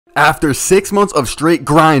After 6 months of straight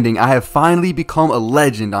grinding, I have finally become a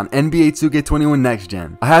legend on NBA 2K21 Next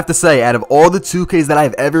Gen. I have to say, out of all the 2Ks that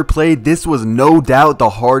I've ever played, this was no doubt the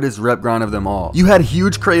hardest rep grind of them all. You had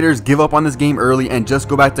huge creators give up on this game early and just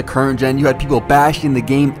go back to current gen. You had people bashing the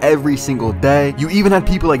game every single day. You even had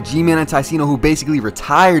people like G-Man and Ticino who basically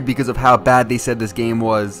retired because of how bad they said this game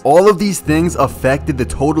was. All of these things affected the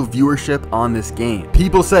total viewership on this game.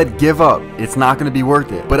 People said, give up, it's not going to be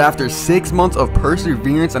worth it. But after 6 months of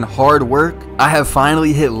perseverance and hard work, I have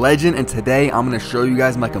finally hit legend, and today I'm going to show you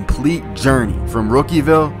guys my complete journey from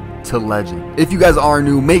Rookieville to legend. If you guys are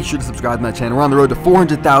new, make sure to subscribe to my channel. We're on the road to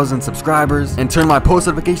 400,000 subscribers, and turn my post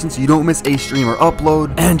notifications so you don't miss a stream or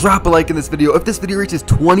upload, and drop a like in this video. If this video reaches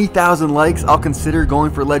 20,000 likes, I'll consider going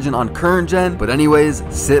for legend on current gen. But anyways,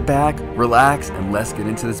 sit back, relax, and let's get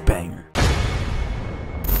into this banger.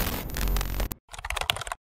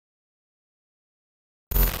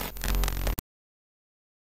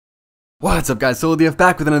 What's up guys, SoloDF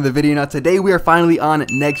back with another video. Now today we are finally on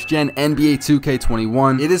next gen NBA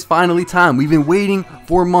 2K21. It is finally time. We've been waiting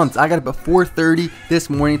for months. I got up at 4:30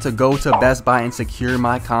 this morning to go to Best Buy and secure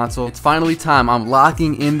my console. It's finally time. I'm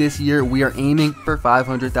locking in this year. We are aiming for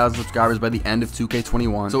 500,000 subscribers by the end of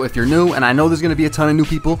 2K21. So if you're new, and I know there's going to be a ton of new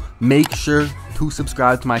people, make sure to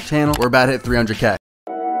subscribe to my channel. We're about to hit 300K.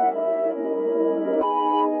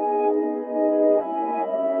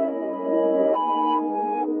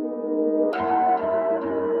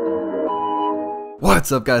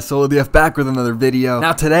 What's up guys, SoloDF back with another video.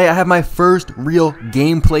 Now today I have my first real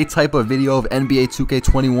gameplay type of video of NBA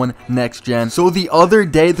 2K21 Next Gen. So the other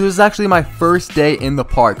day, this was actually my first day in the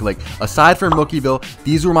park. Like, aside from Rookieville,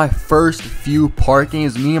 these were my first few park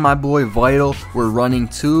games. Me and my boy Vital were running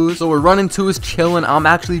twos. So we're running twos, chilling. I'm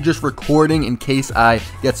actually just recording in case I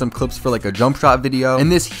get some clips for like a jump shot video.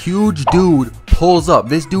 And this huge dude pulls up.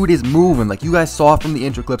 This dude is moving, like you guys saw from the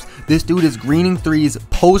intro clips. This dude is greening threes,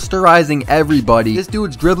 posterizing everybody. This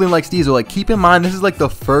dude's dribbling like Steezer. Like, keep in mind, this is like the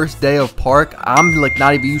first day of park. I'm like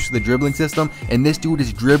not even used to the dribbling system, and this dude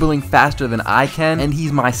is dribbling faster than I can, and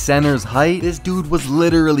he's my center's height. This dude was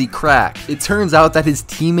literally cracked. It turns out that his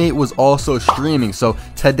teammate was also streaming. So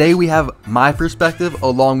today we have my perspective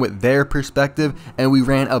along with their perspective, and we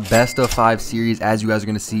ran a best of 5 series, as you guys are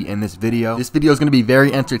going to see in this video. This video is going to be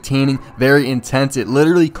very entertaining, very intense. It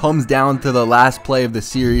literally comes down to the last play of the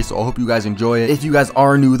series, so I hope you guys enjoy it. If you guys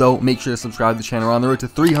are new though, make sure to subscribe to the channel. We're on the road to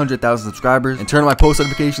 300,000 subscribers, and turn on my post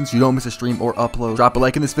notifications so you don't miss a stream or upload. Drop a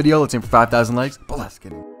like in this video. Let's aim for 5,000 likes, but let's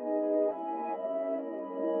get it.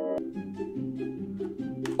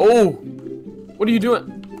 Oh, what are you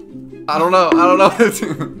doing? I don't know.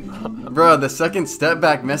 Bro, the second step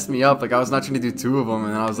back messed me up. Like, I was not trying to do 2 of them,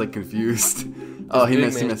 and I was like confused. Oh, he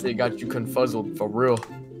missed. They got you confuzzled for real.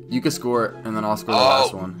 You can score it, and then I'll score the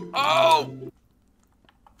last one. Oh!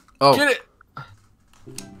 Get it!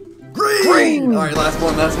 Green! Alright, last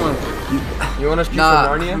one. You want to shoot Nah,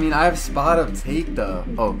 from Narnia? I mean, I have spot of take, though.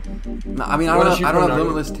 Oh. Nah, I mean, I don't have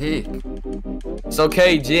limitless take. It's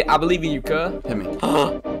okay, Jit. I believe in you, cuh. Hit me.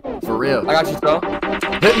 For real. I got you, bro.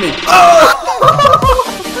 Hit me. Oh!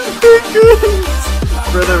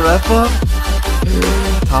 For the ref up?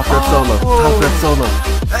 Top ref solo. Top ref solo.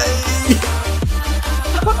 Hey!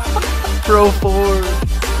 Pro 4.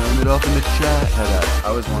 Turn it up in the chat. I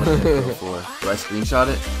always wanted to do Pro 4. Do I screenshot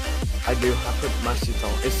it? I do. I put my shit on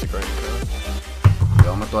Instagram, bro.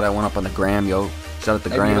 Yo, I'm gonna throw that one up on the gram, yo. Shout out the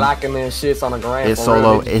gram. They be locking them shits on the gram. It's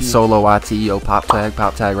solo YT, yo. Pop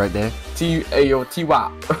tag right there. Yo,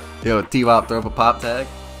 T-Wop. Yo, T-Wop, throw up a pop tag.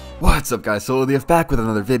 What's up guys, SoloDF back with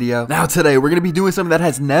another video. Now today we're going to be doing something that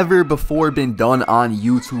has never before been done on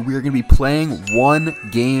YouTube. We are going to be playing one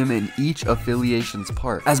game in each affiliation's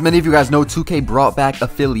part. As many of you guys know, 2K brought back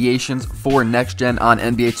affiliations for next gen on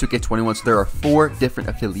NBA 2K21, so there are 4 different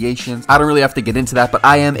affiliations. I don't really have to get into that, but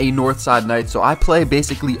I am a Northside Knight, so I play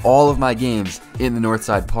basically all of my games in the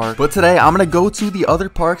Northside Park. But today I'm going to go to the other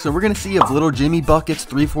parks, and we're going to see if little Jimmy Buckets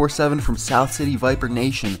 347 from South City Viper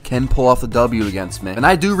Nation can pull off the W against me. And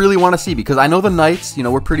I do really want to see, because I know the Knights, you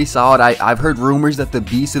know, we're pretty solid. I've heard rumors that the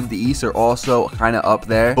Beasts of the East are also kind of up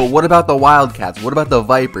there. But what about the Wildcats? What about the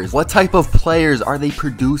Vipers? What type of players are they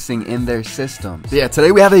producing in their systems? So yeah,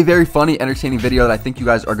 today we have a very funny, entertaining video that I think you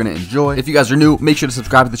guys are going to enjoy. If you guys are new, make sure to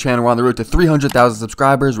subscribe to the channel. We're on the road to 300,000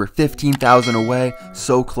 subscribers. We're 15,000 away.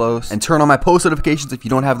 So close. And turn on my post notifications if you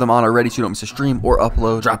don't have them on already so you don't miss a stream or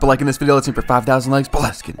upload. Drop a like in this video. Let's aim for 5,000 likes. But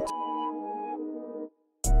let's get it.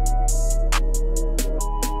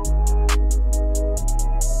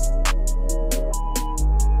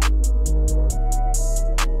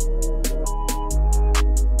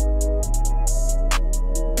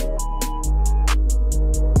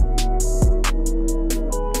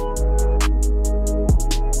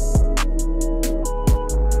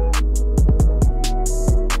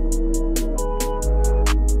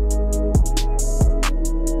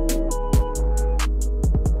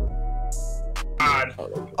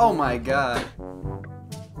 my god.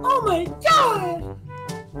 Oh my god.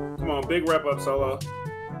 Come on, big wrap up, Solo.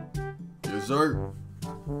 Yes, sir.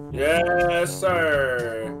 Yes,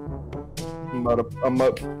 sir. I'm about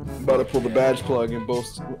to pull the badge plug and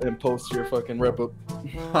post your fucking rep up.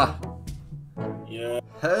 Yeah.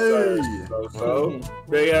 Hey. So.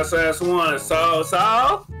 Big ass one. So.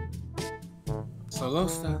 Solo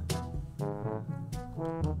style.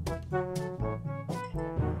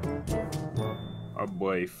 Our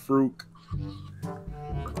boy Fruit.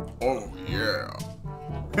 Oh yeah.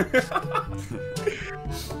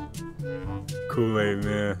 Kool-Aid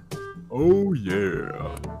man. Oh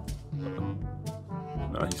yeah.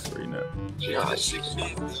 Nah, he's straight now.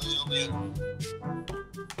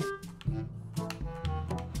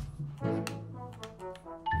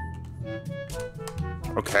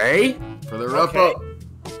 Okay. For the wrap up.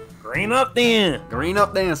 Green up then. Green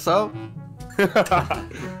up then, so.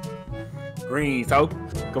 Green, so.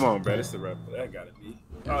 Come on, bro. This is the wrap up. That gotta be.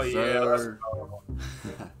 Oh Yes, yeah. sir.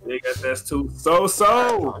 Big that's too. So.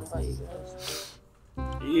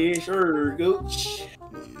 Yeah, sure, Gooch.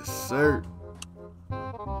 Yes, sir.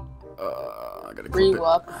 I gotta Free clip it.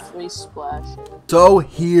 walk, free splash. So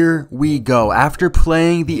here we go. After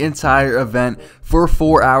playing the entire event for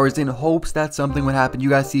 4 hours in hopes that something would happen, you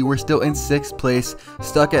guys see we're still in 6th place,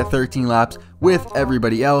 stuck at 13 laps with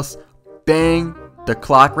everybody else. Bang. The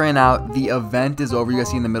clock ran out. The event is over. You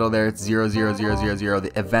guys see in the middle there, it's 0, 0, 0, 0, 0.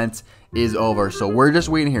 The event is over. So we're just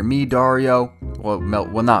waiting here. Me, Dario, well,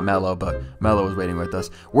 not Mello, but Mello was waiting with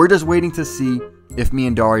us. We're just waiting to see if me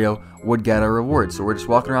and Dario would get a reward. So we're just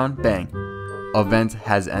walking around. Bang. Event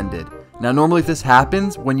has ended. Now, normally if this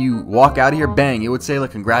happens, when you walk out of here, bang, it would say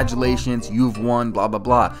like, congratulations, you've won, blah, blah,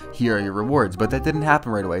 blah. Here are your rewards. But that didn't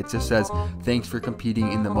happen right away. It just says, thanks for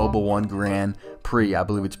competing in the Mobile 1 Grand Prix. I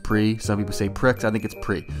believe it's Prix. Some people say Prix. I think it's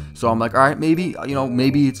Prix. So I'm like, all right, maybe,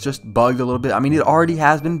 maybe it's just bugged a little bit. I mean, it already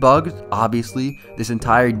has been bugged. Obviously, this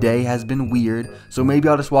entire day has been weird. So maybe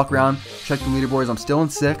I'll just walk around, check the leaderboards. I'm still in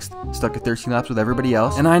 6th, stuck at 13 laps with everybody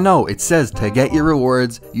else. And I know it says to get your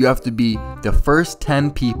rewards, you have to be the first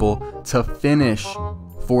 10 people to finish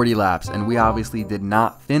 40 laps, and we obviously did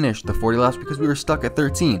not finish the 40 laps because we were stuck at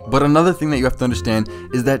 13. But another thing that you have to understand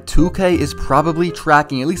is that 2K is probably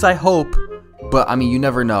tracking, at least I hope, but I mean, you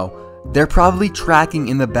never know. They're probably tracking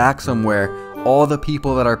in the back somewhere all the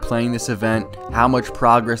people that are playing this event, how much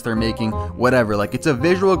progress they're making, whatever. Like, it's a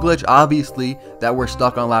visual glitch, obviously, that we're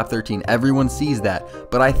stuck on lap 13. Everyone sees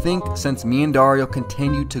that. But I think since me and Dario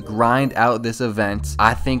continued to grind out this event,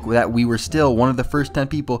 I think that we were still one of the first 10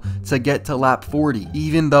 people to get to lap 40,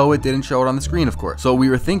 even though it didn't show it on the screen, of course. So we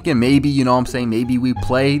were thinking maybe, you know what I'm saying, maybe we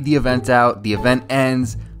play the event out, the event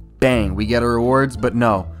ends, bang, we get our rewards. But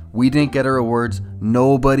no, we didn't get our rewards.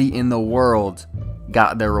 Nobody in the world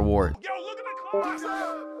got their reward. Yo, look at the clock.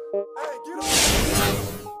 Hey, get up.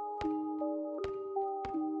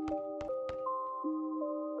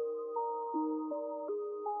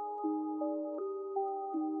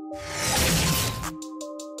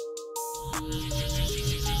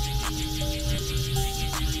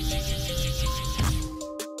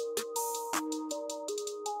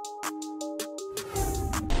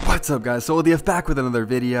 What's up, guys? So DF back with another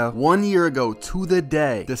video. 1 year ago to the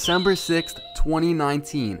day, December 6th,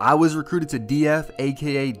 2019, I was recruited to DF,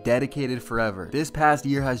 aka Dedicated Forever. This past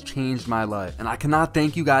year has changed my life, and I cannot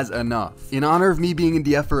thank you guys enough. In honor of me being in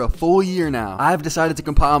DF for a full year now, I have decided to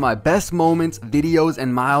compile my best moments, videos,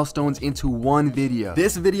 and milestones into one video.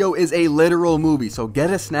 This video is a literal movie, so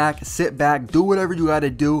get a snack, sit back, do whatever you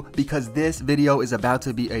gotta do, because this video is about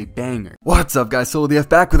to be a banger. What's up, guys? So DF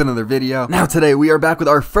back with another video. Now today, we are back with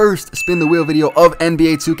our first spin the wheel video of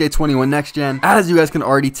NBA 2K21 Next Gen. As you guys can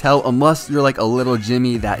already tell, unless you're like a little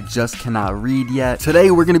Jimmy that just cannot read yet,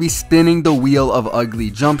 today we're going to be spinning the wheel of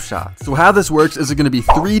ugly jump shots. So how this works is there's going to be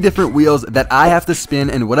 3 different wheels that I have to spin,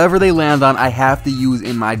 and whatever they land on, I have to use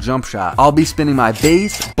in my jump shot. I'll be spinning my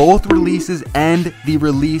base, both releases, and the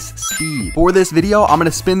release speed. For this video, I'm going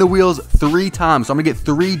to spin the wheels 3 times. So I'm going to get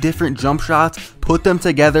 3 different jump shots, put them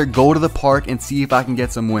together, go to the park, and see if I can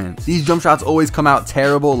get some wins. These jump shots always come out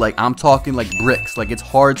terrible. Like, I'm talking like bricks. Like, it's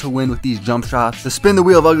hard to win with these jump shots. The spin the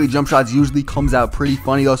wheel of ugly jump shots usually comes out pretty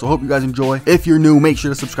funny though, so I hope you guys enjoy. If you're new, make sure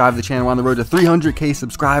to subscribe to the channel. We're on the road to 300k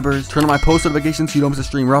subscribers. Turn on my post notifications so you don't miss a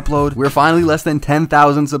stream or upload. We're finally less than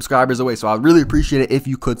 10,000 subscribers away, so I'd really appreciate it if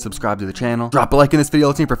you could subscribe to the channel. Drop a like in this video.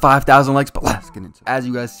 Let's aim for 5,000 likes, but let's get into it. As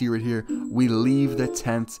you guys see right here, we leave the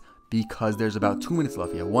tent because there's about 2 minutes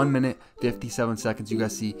left. Yeah, 1 minute, 57 seconds. You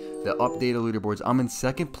guys see the updated leaderboards. I'm in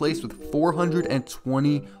 2nd place with 424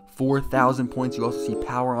 4,000 points. You also see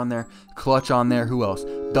Power on there, Clutch on there. Who else?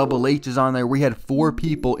 Double H is on there. We had 4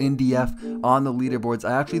 people in DF on the leaderboards.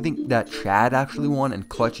 I actually think that Chad actually won and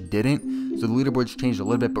Clutch didn't. So the leaderboards changed a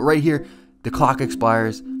little bit. But right here, the clock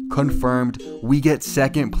expires. Confirmed. We get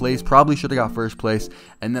second place. Probably should have got first place.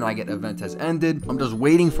 And then I get event has ended. I'm just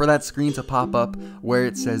waiting for that screen to pop up where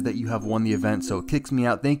it says that you have won the event. So it kicks me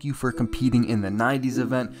out. Thank you for competing in the 90s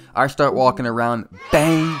event. I start walking around.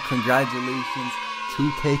 Bang. Congratulations.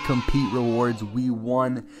 2K compete rewards. We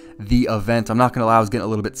won the event. I'm not gonna lie, I was getting a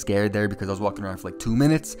little bit scared there because I was walking around for like 2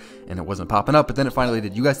 minutes and it wasn't popping up, but then it finally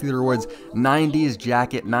did. You guys see the rewards: 90s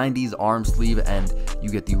jacket, 90s arm sleeve, and you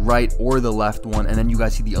get the right or the left one, and then you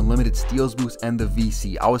guys see the unlimited steals boost and the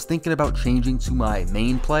VC. I was thinking about changing to my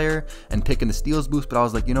main player and picking the steals boost, but I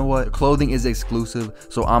was like, you know what, the clothing is exclusive,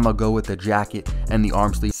 so I'm gonna go with the jacket and the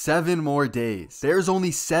arm sleeve. 7 more days. There's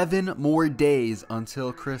only 7 more days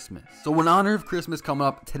until Christmas. So in honor of Christmas coming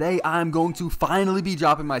up, today I'm going to finally be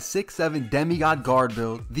dropping my 6'7" demigod guard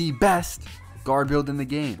build, the best guard build in the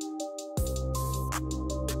game.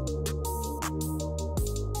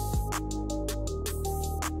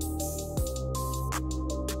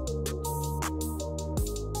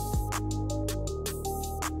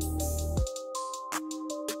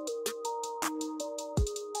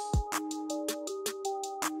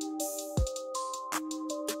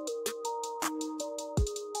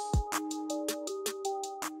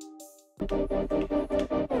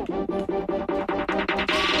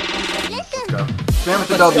 Spam with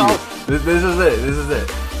the W. This is it. This is it.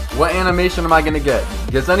 What animation am I gonna get?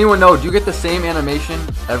 Does anyone know? Do you get the same animation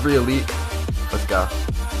every elite? Let's go.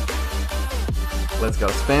 Let's go.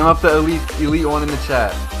 Spam up the elite one in the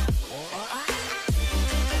chat.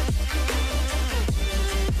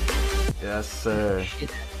 Yes, sir.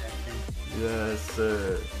 Yes,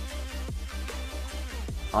 sir.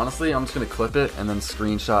 Honestly, I'm just gonna clip it and then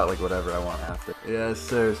screenshot like whatever I want after. Yes,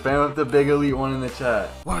 sir. Spam up the big elite one in the chat.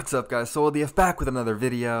 What's up, guys? SoloDF back with another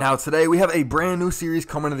video. Now, today we have a brand new series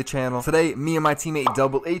coming to the channel. Today, me and my teammate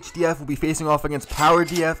Double HDF will be facing off against Power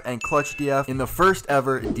DF and Clutch DF in the first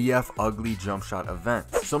ever DF Ugly Jump Shot event.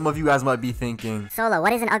 Some of you guys might be thinking, Solo,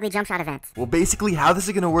 what is an ugly jump shot event? Well, basically how this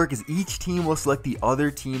is gonna work is each team will select the other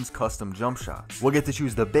team's custom jump shots. We'll get to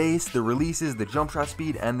choose the base, the releases, the jump shot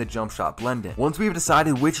speed, and the jump shot blend-in. Once we've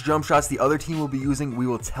decided which jump shots the other team will be using, we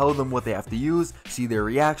will tell them what they have to use, see their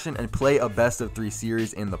reaction, and play a best of 3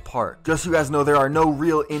 series in the park. Just so you guys know, there are no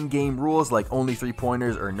real in-game rules like only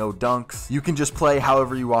 3-pointers or no dunks. You can just play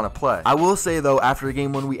however you want to play. I will say though, after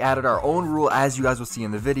game 1 we added our own rule, as you guys will see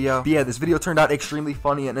in the video. But yeah, this video turned out extremely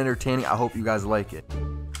funny and entertaining. I hope you guys like it.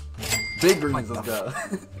 Big greens, let's go.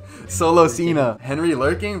 Solo Cena. Henry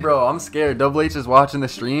lurking? Bro, I'm scared. Double H is watching the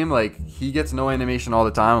stream. Like, he gets no animation all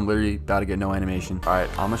the time. I'm literally about to get no animation.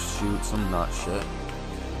 Alright, I'm gonna shoot some nut shit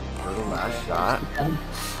for the last shot. Come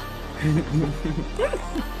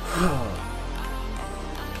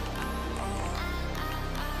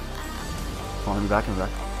on, back and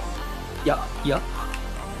back. Yup.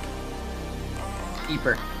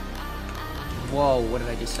 Deeper. Whoa, what did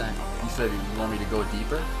I just say? You said you want me to go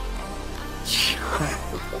deeper?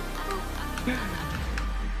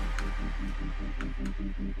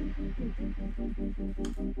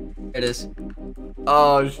 It is.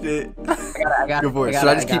 Oh shit. I got Good boy. Should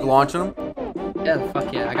I just keep launching them? Yeah,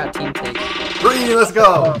 fuck yeah. I got team take. Green, let's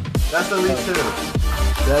go. That's elite 2.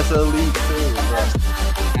 That's elite 2, bro.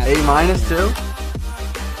 A-2?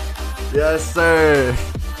 Yes, sir.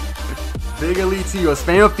 Big elite 2. Yo,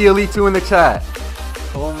 spam up the elite 2 in the chat.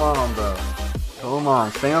 Come on, bro. Come on.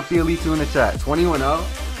 Spam up the elite 2 in the chat.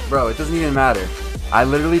 21-0? Bro, it doesn't even matter. I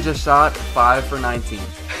literally just shot 5 for 19.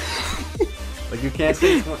 Like, you can't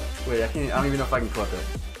say... Wait, I don't even know if I can clip it.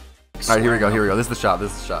 Alright, here we go. This is the shot.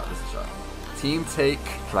 Team take.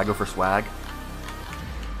 Should I go for swag?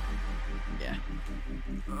 Yeah.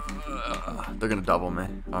 They're gonna double me.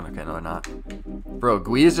 Oh, okay, no, they're not. Bro,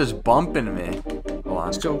 Gui is just bumping me. Hold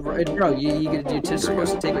on. So, bro, you gotta do two.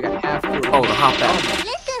 Supposed to take like a half. Oh, the hop back.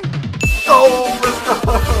 Oh, let's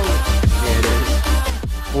go. Yeah, it is.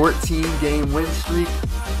 14-game win streak.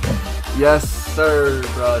 Yes, sir,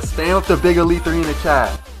 bro. Spam up the big elite 3 in the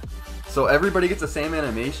chat. So everybody gets the same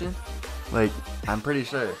animation? Like, I'm pretty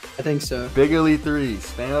sure. I think so. Big elite 3.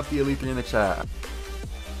 Spam up the elite 3 in the chat.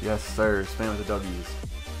 Yes, sir. Spam with the W's.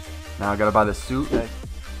 Now I gotta buy the suit.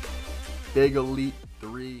 Big elite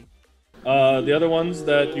 3. The other ones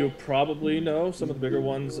that you probably know, some of the bigger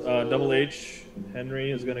ones, Double H,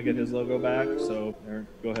 Henry is going to get his logo back, so Eric,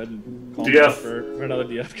 go ahead and call him out for another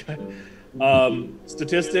DF guy.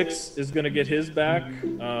 Statistics is going to get his back.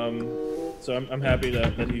 So I'm happy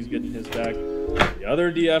that he's getting his back. The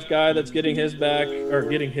other DF guy that's getting his back, or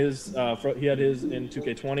getting his, he had his in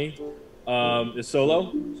 2K20, is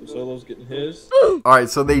Solo. So Solo's getting his. Alright,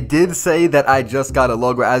 so they did say that I just got a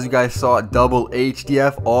logo. As you guys saw, Double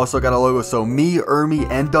HDF also got a logo. So me, Ermi,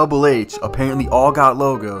 and Double H apparently all got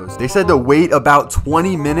logos. They said to wait about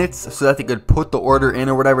 20 minutes so that they could put the order in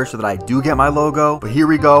or whatever so that I do get my logo. But here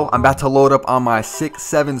we go. I'm about to load up on my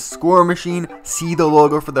 6-7 score machine. See the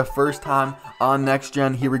logo for the first time on next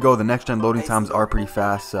gen. Here we go. The next gen loading times are pretty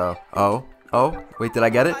fast. So, oh, wait, did I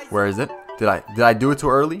get it? Where is it? Did I do it too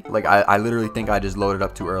early? Like, I literally think I just loaded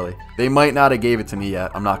up too early. They might not have gave it to me yet.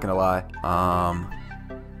 I'm not gonna lie. I'm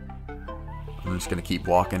just gonna keep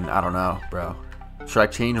walking. I don't know, bro. Should I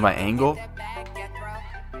change my angle?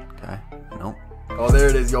 Okay, nope. Oh, there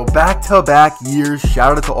it is, yo. Back-to-back years.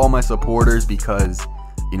 Shout out to all my supporters because,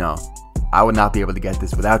 you know, I would not be able to get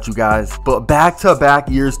this without you guys. But back-to-back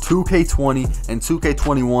years, 2K20 and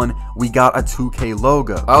 2K21, we got a 2K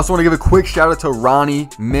logo. I also want to give a quick shout out to Ronnie,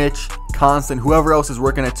 Mitch, Constant, whoever else is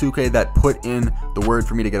working at 2K that put in the word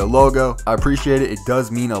for me to get a logo. I appreciate it. It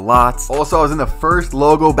does mean a lot. Also, I was in the first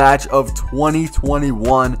logo batch of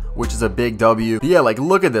 2021, which is a big W. But yeah, like,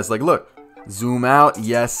 look at this. Like, look. Zoom out.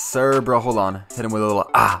 Yes, sir, bro. Hold on. Hit him with a little,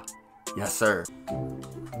 yes, sir.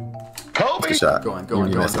 Kobe. Shot. Go on.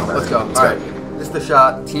 Let's go. All right. This is the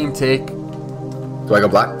shot. Team take. Do I go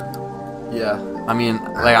black? Yeah. I mean,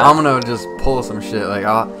 like, I'm gonna just pull some shit. Like,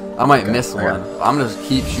 I might miss one. I'm gonna just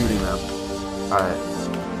keep shooting them. All right.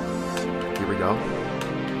 Here we go.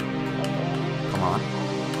 Come on.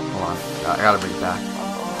 Hold on. I gotta bring it back.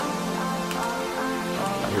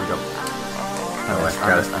 All right, here we go.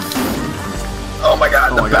 Oh my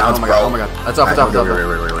god. Oh my god. Oh my god. That's up. Wait.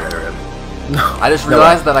 No. I just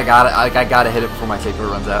realized that I gotta hit it before my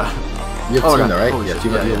takeover runs out. You have two, though, right? Holy Yeah, shit. two.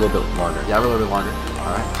 Yeah, a little bit longer. Yeah, a little bit longer.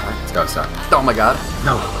 All right. Let's go. Stop. Oh my god.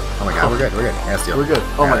 No. Oh my god. We're good. Yeah, steal. We're good.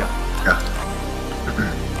 Oh my god. Yeah.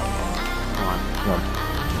 Come on.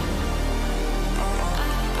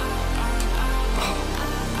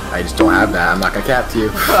 I just don't have that. I'm not gonna cap to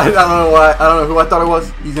you. I don't know why. I don't know who I thought it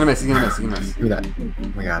was. He's gonna miss. He's gonna miss. Give me that.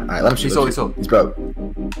 Oh my god. Alright, let him shoot. He's broke.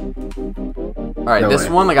 Alright, this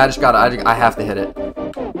one, like, I have to hit it.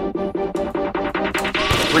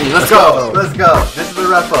 Green, let's go. Let's go. This is the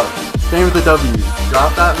rep up. Same with the W.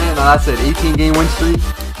 Drop that, man. No, that's it. 18 game win streak.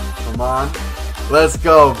 Come on. Let's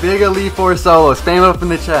go. Big Elite 4 solo. Spam it up in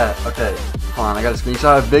the chat. Okay. Hold on. I got a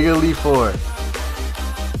screenshot of Big Elite 4.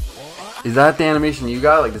 Is that the animation you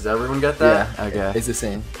got? Like, does everyone get that? Yeah. Okay. It's the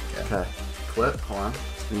same. Yeah. Okay. Clip. Hold on.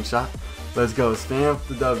 Screenshot. Let's go. Spam up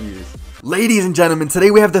the W's. Ladies and gentlemen,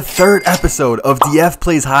 today we have the third episode of DF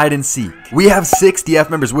Plays Hide and Seek. We have 6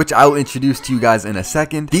 DF members, which I will introduce to you guys in a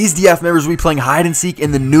second. These DF members will be playing hide and seek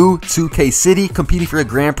in the new 2K city, competing for a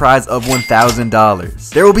grand prize of $1,000.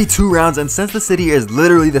 There will be 2 rounds, and since the city is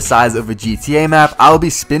literally the size of a GTA map, I will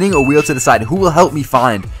be spinning a wheel to decide who will help me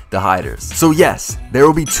find the hiders. So yes, there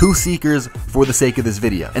will be 2 seekers for the sake of this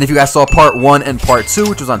video. And if you guys saw part 1 and part 2,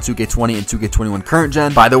 which was on 2K20 and 2K21 current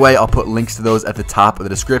gen, by the way, I'll put links to those at the top of the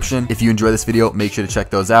description. If you enjoy this video, make sure to check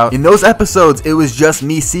those out. In those episodes, it was just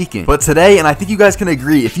me seeking. But today, and I think you guys can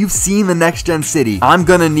agree, if you've seen the next gen city, I'm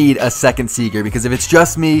gonna need a second seeker, because if it's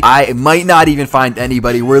just me, I might not even find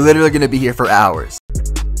anybody. We're literally gonna be here for hours.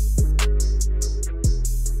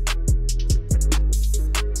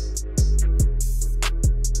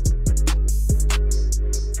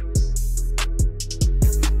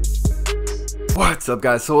 What's up,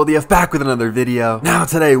 guys? SoloDF back with another video. Now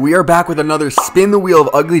today we are back with another spin the wheel of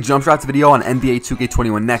ugly jump shots video on NBA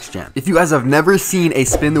 2K21 next gen. If you guys have never seen a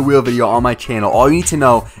spin the wheel video on my channel, all you need to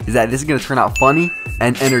know is that this is going to turn out funny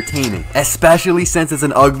and entertaining, especially since it's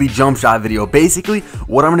an ugly jump shot video. Basically,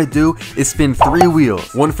 what I'm going to do is spin 3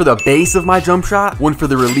 wheels. One for the base of my jump shot, one for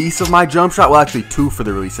the release of my jump shot, well actually 2 for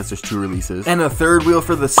the release since there's 2 releases, and a 3rd wheel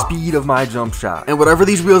for the speed of my jump shot. And whatever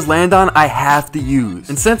these wheels land on, I have to use.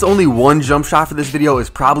 And since only 1 jump shot for this video is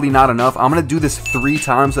probably not enough, I'm gonna do this 3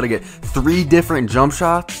 times so that I get 3 different jump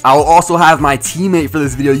shots. I'll also have my teammate for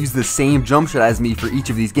this video use the same jump shot as me for each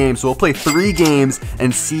of these games. So we'll play 3 games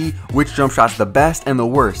and see which jump shot's the best and the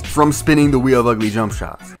worst from spinning the wheel of ugly jump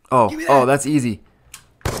shots. Oh, that's easy.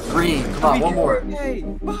 Green, come on, one more.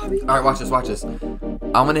 All right, watch this.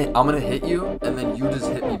 I'm gonna hit you, and then you just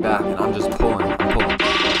hit me back, and I'm just pulling.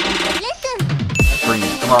 Green,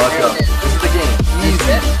 come on, let's go. This is the game.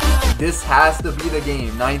 Easy. This has to be the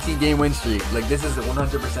game. 19 game win streak. Like, this is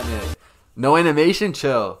 100% it. No animation?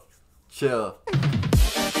 Chill.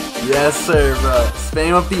 Yes, sir, bro.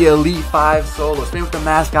 Spam up the Elite 5 solo. Spam up the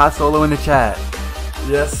mascot solo in the chat.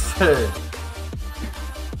 Yes, sir.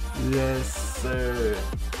 Yes, sir.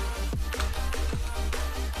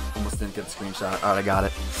 didn't get a screenshot. Alright, I got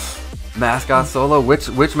it. Mascot solo.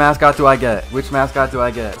 Which mascot do I get? Which mascot do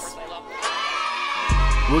I get?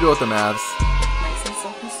 We'll go with the Mavs.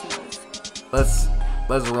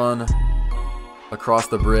 Let's run across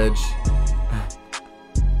the bridge.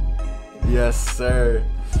 Yes, sir.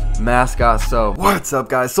 Mascot. So what's up,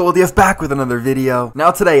 guys? SoloDF back with another video.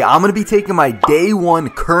 Now today I'm gonna be taking my day one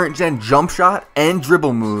current gen jump shot and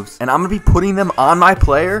dribble moves, and I'm gonna be putting them on my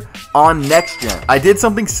player on next gen. I did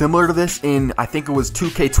something similar to this in, I think it was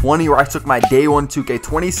 2K20, where I took my day one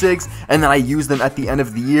 2K26 and then I used them at the end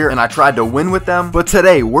of the year and I tried to win with them. But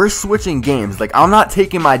today we're switching games. Like, I'm not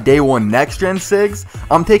taking my day one next gen SIGs,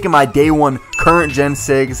 I'm taking my day one current gen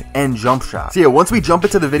SIGs and jump shots. So yeah, once we jump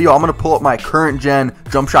into the video, I'm gonna pull up my current gen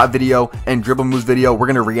jump shot video and dribble moves video. We're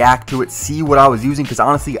gonna react to it, see what I was using, because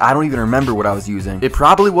honestly I don't even remember what I was using. It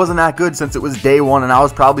probably wasn't that good since it was day one and I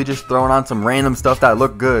was probably just throwing on some random stuff that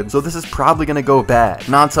looked good, so this is probably gonna go bad.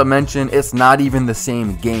 Not to mention it's not even the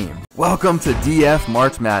same game. Welcome to DF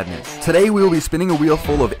March Madness. Today we will be spinning a wheel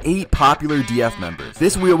full of 8 popular DF members.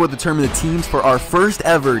 This wheel will determine the teams for our first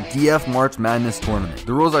ever DF March Madness tournament.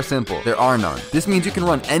 The rules are simple, there are none. This means you can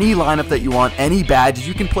run any lineup that you want, any badges,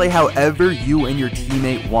 you can play however you and your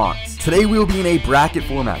teammate wants. Today we will be in a bracket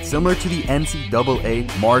format similar to the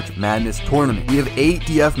NCAA March Madness tournament. We have 8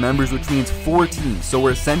 DF members, which means 4 teams, so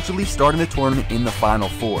we're essentially starting the tournament in the final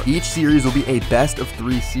 4. Each series will be a best of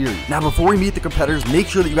 3 series. Now before we meet the competitors, make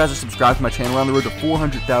sure that you guys are subscribed to my channel. We're on the road to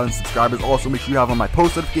 400,000 subscribers. Also make sure you have on my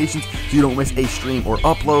post notifications so you don't miss a stream or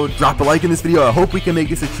upload. Drop a like in this video. I hope we can make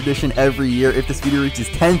this a tradition every year. If this video reaches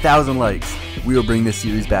 10,000 likes, we will bring this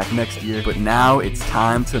series back next year. But now it's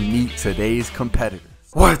time to meet today's competitors.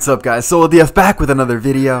 What's up, guys? SoloDF back with another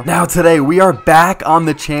video. Now today we are back on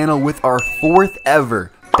the channel with our 4th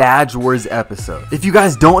ever Badge Wars episode. If you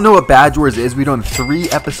guys don't know what Badge Wars is, we've done 3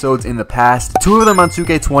 episodes in the past, 2 of them on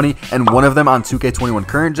 2K20 and 1 of them on 2K21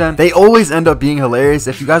 current gen. They always end up being hilarious.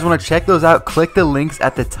 If you guys want to check those out, click the links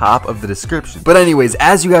at the top of the description. But anyways,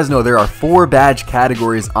 as you guys know, there are 4 badge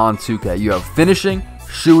categories on 2K. You have finishing,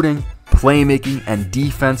 shooting, playmaking, and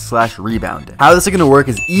defense/rebounding. How this is going to work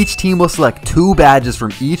is each team will select 2 badges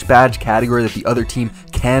from each badge category that the other team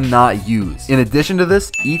cannot use. In addition to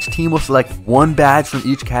this, each team will select 1 badge from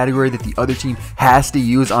each category that the other team has to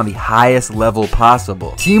use on the highest level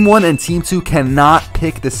possible. Team 1 and Team 2 cannot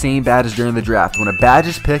pick the same badges during the draft. When a badge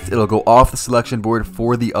is picked, it'll go off the selection board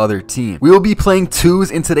for the other team. We will be playing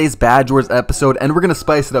 2s in today's Badge Wars episode, and we're going to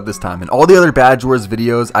spice it up this time. In all the other Badge Wars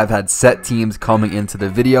videos, I've had set teams coming into the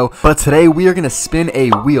video, but today we are going to spin a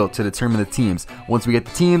wheel to determine the teams. Once we get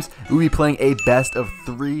the teams, we'll be playing a best of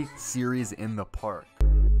 3 series in the park.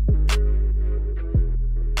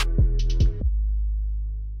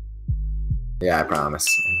 Yeah, I promise.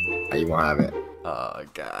 You won't have it. Oh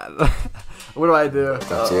god. What do I do?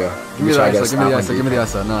 It's up to you. Give me the ISO, give me the ISO, give me the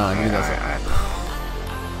ISO. No, give me the ISO. Alright.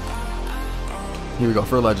 Here we go,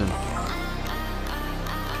 for a legend.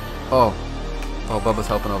 Oh, Bubba's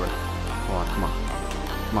helping over. Come on, come on.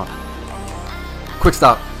 Come on. Quick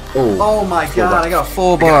stop. Oh my god, I got a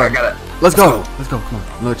full bar. I got it. Let's go. Let's go. Come on.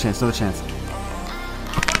 Another chance, another chance.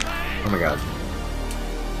 Oh my god.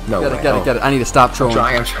 No Get way. it, get it, get it. I need to stop trolling.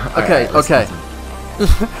 I'm trying. Okay, Alright, okay.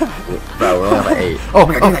 Bro, we're on 8. Oh,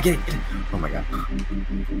 my god, get it. Oh my god.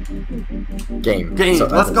 Game. So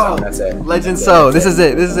Let's go. That's it. Legend That's so. it. This is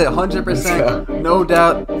it. This is it. 100%. No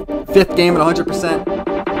doubt. 5th game at 100%.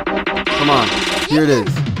 Come on. Here it is.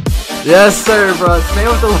 Yes, sir, bro. Stay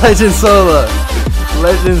with the Legend Solo.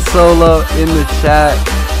 Legend Solo in the chat.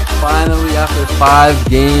 Finally, after 5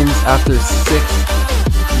 games, after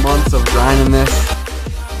 6 months of grinding this.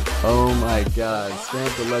 Oh my god. Spam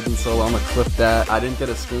the Legend Solo. I'm gonna clip that. I didn't get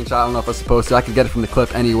a screenshot. I don't know if I was supposed to. I could get it from the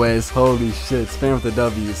clip anyways. Holy shit. Spam with the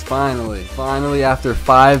W's. Finally. Finally, after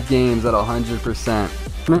 5 games at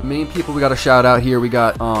 100%. Main people we got a shout out here. We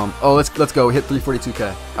got oh, let's go. Hit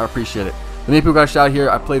 342k. I appreciate it. The main people got a shout out here.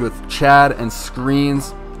 I played with Chad and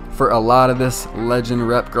Screens for a lot of this legend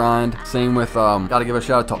rep grind. Same with gotta give a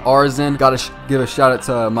shout out to Arzin. Gotta give a shout out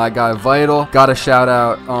to my guy Vital. Gotta shout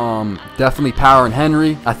out definitely Power and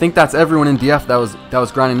Henry. I think that's everyone in DF that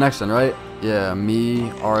was grinding next gen, right? Yeah, me,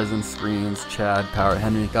 Arzin, Screens, Chad, Power,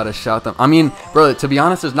 Henry. Gotta shout them. I mean, bro, to be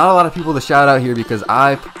honest, there's not a lot of people to shout out here because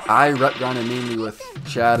I rep grinded mainly with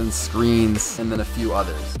Chad and Screens and then a few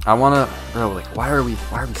others. I wanna, bro, like, why are we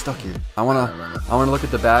stuck here? I wanna look at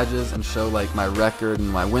the badges and show like my record and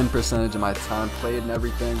my win percentage and my time played and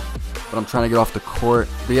everything. But I'm trying to get off the court.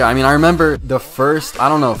 But yeah, I mean, I remember the first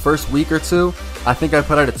week or 2, I think I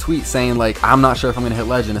put out a tweet saying like, I'm not sure if I'm gonna hit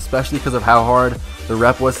legend, especially because of how hard the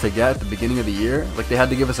rep was to get at the beginning of the year. Like, they had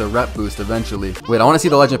to give us a rep boost eventually. Wait, I want to see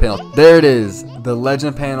the legend panel. There it is, the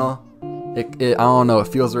legend panel I don't know, it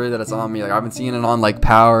feels weird that it's on me. Like, I've been seeing it on like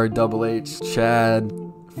Power, Double H, Chad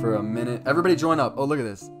for a minute. Everybody join up. Oh, look at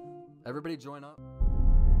this. Everybody join up.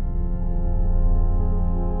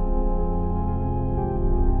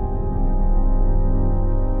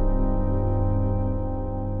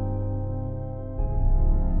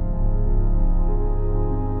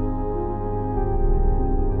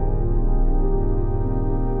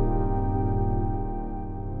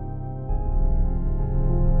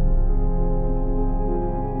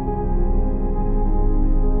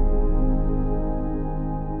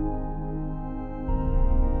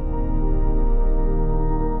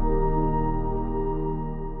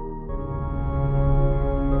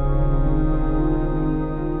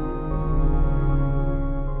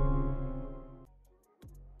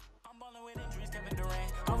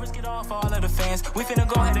 For all of the fans, we finna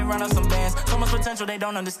go ahead and run out some bands. So much potential they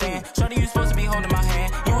don't understand. Shorty, you supposed to be holding my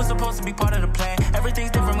hand. You were supposed to be part of the plan. Everything's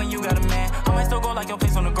different when you got a man. I might still go like your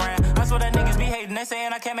place on the ground. I swear that niggas be hating. They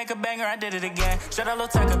saying I can't make a banger. I did it again. Shut up, little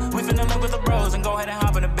Tucker. We finna live with the bros and go ahead and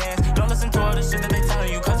hop in the bands. Don't listen to all the shit that they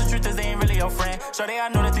telling you, cause the truth is they ain't really your friend. Shorty, I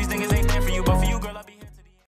know that these niggas ain't there for you, but for you, girl, I be